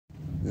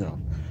you know,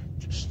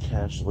 just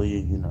casually,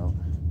 you know,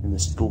 in the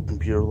school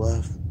computer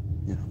lab,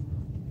 you know,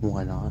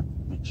 why not?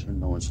 Make sure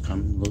no one's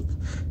coming. Look,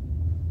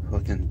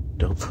 fucking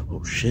dope.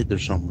 Oh shit,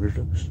 there's some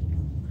weirdos.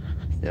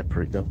 Yeah,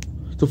 pretty dope.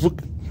 The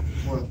fuck?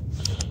 What?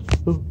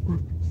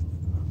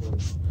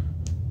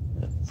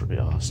 Yeah, pretty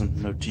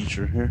awesome. No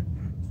teacher here.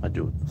 I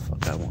do what the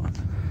fuck I want.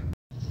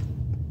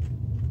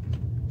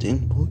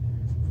 Dang, boy.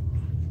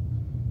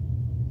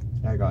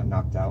 I got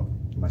knocked out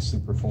in my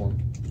super form.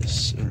 Yes,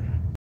 sir.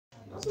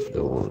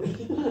 Go.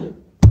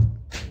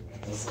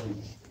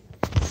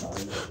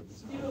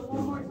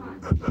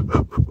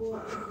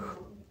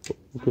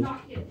 Okay.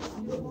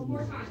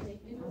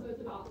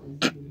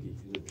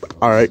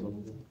 All right.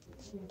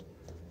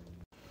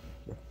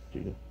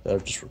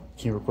 Just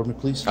can you record me,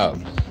 please? Oh.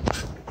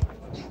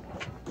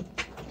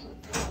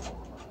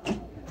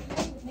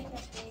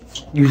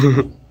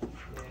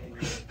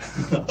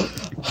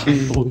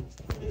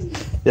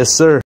 Yes,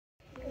 sir.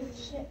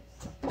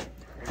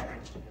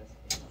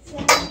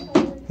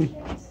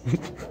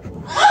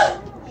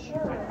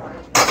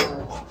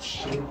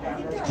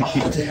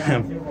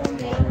 Damn.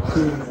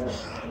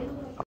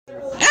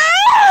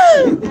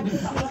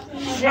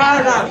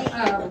 Shut up.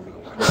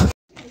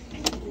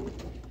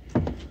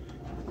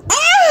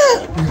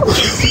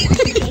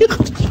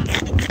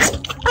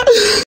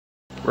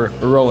 We're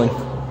rolling.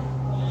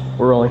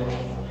 We're rolling.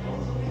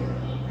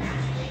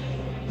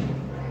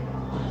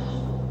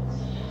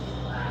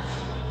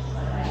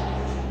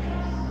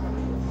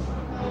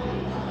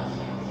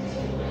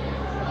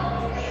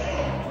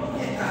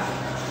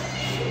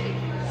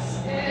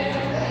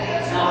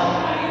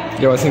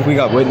 Yo, I think we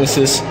got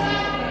witnesses.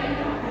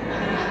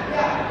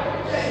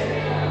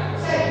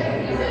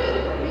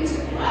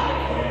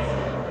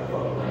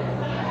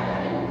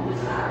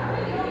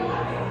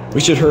 We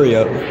should hurry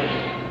up.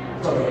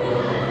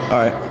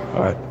 Alright,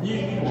 alright.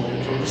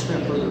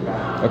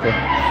 Okay.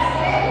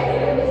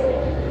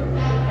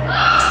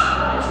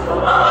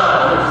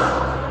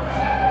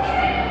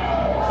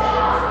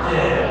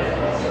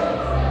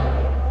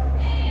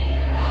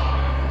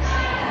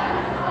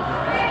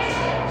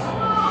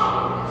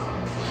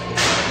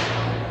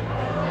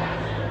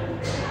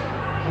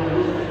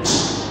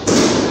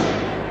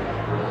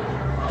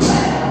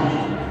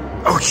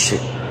 Oh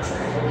shit.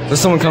 There's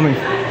someone coming.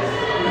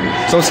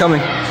 Someone's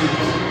coming.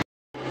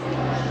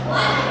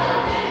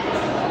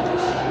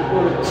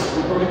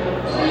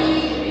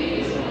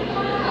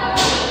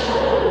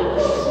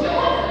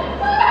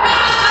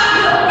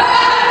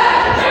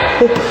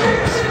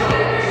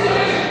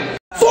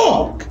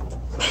 Fuck!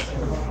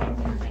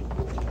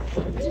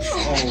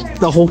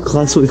 The whole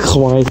class would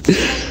quiet.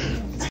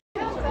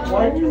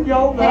 Why did you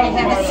yell that?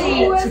 Have a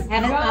seat.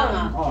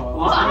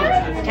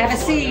 Have a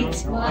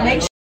seat.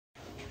 Make sure.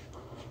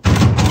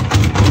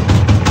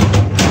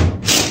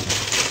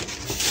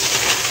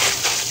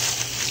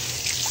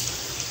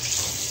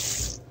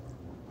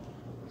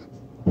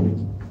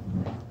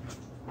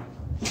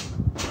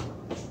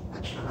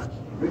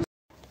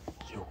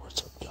 Yo,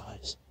 what's up,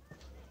 guys?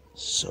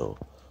 So,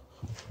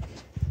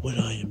 what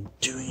I am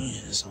doing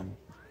is I'm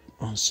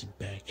honestly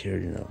back here,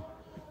 you know,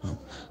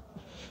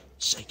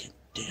 second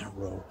damn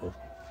row of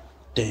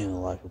day in the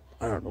life of,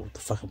 I don't know what the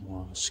fuck I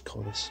want to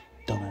call this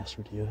dumbass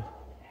video.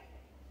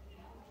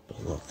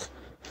 But look,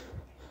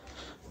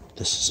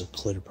 this is a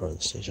clear part of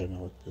the stage. I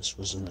know this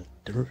wasn't a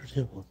different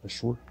video, like a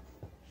short,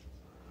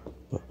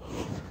 but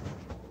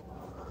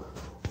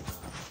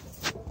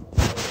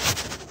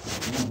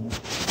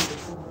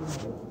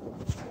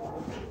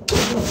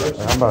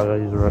I'm about to go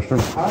use the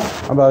restroom.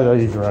 I'm about to go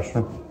use the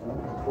restroom.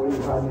 What are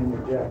you hiding in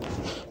your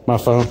jacket? My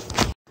phone.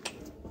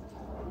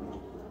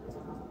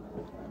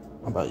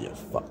 I'm about to get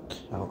fucked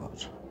out loud.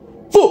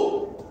 Fuck!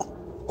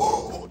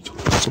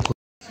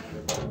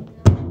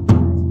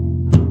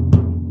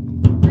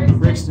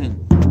 Brixton.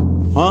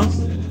 Huh?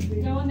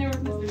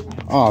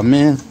 Oh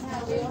man.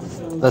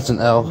 That's an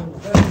L.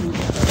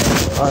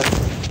 Alright.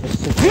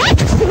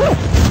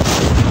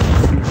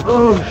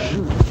 Oh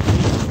shoot.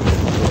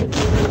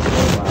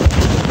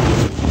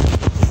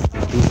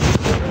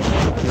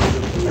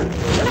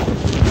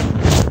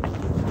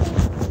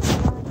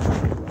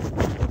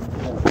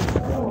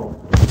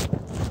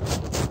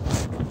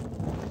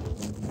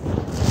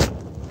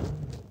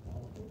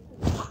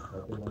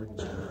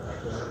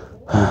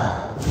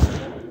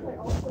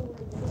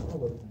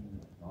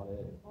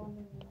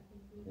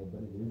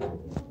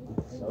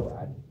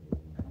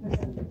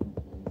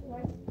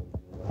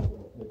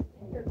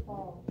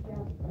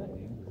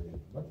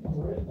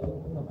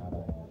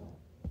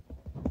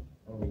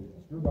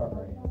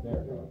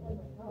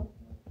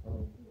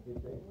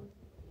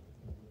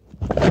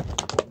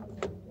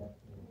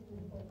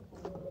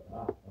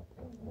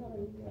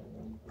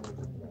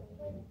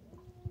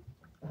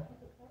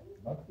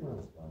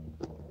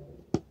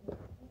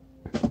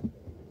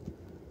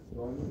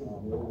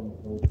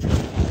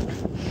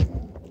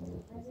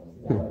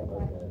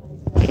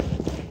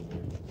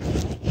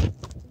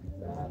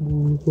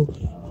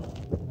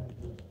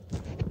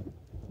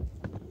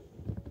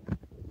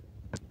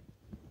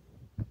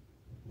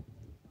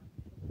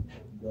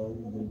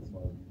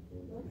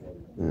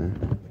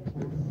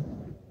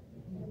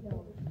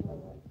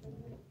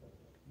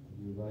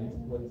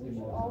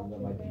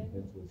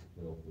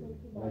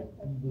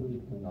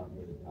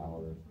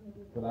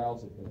 But I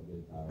also couldn't get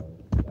a tower.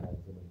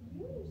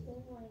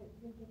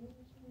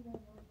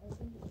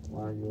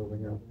 Why are you over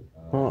here?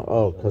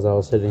 Oh, because I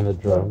was hitting the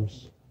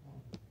drums.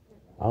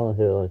 I only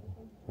hit it like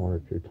 1 or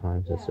 2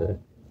 times, that's it.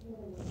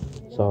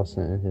 So I was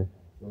sitting here.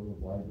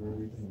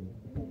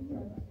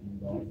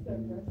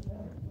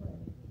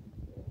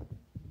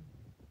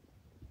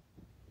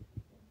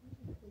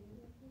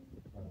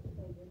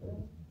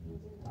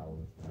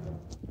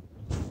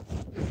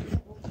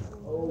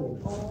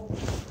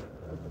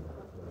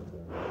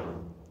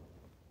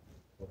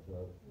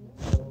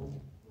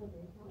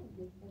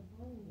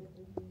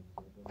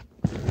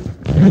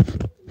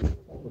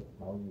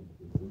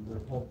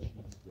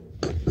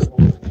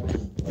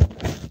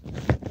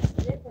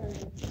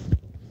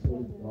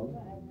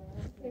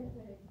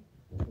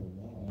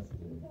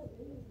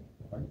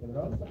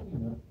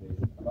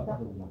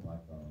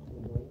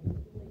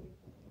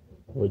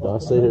 Wait, do I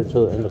stay here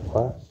till the end of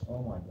class?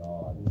 Oh my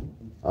god.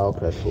 Oh,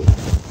 okay, cool.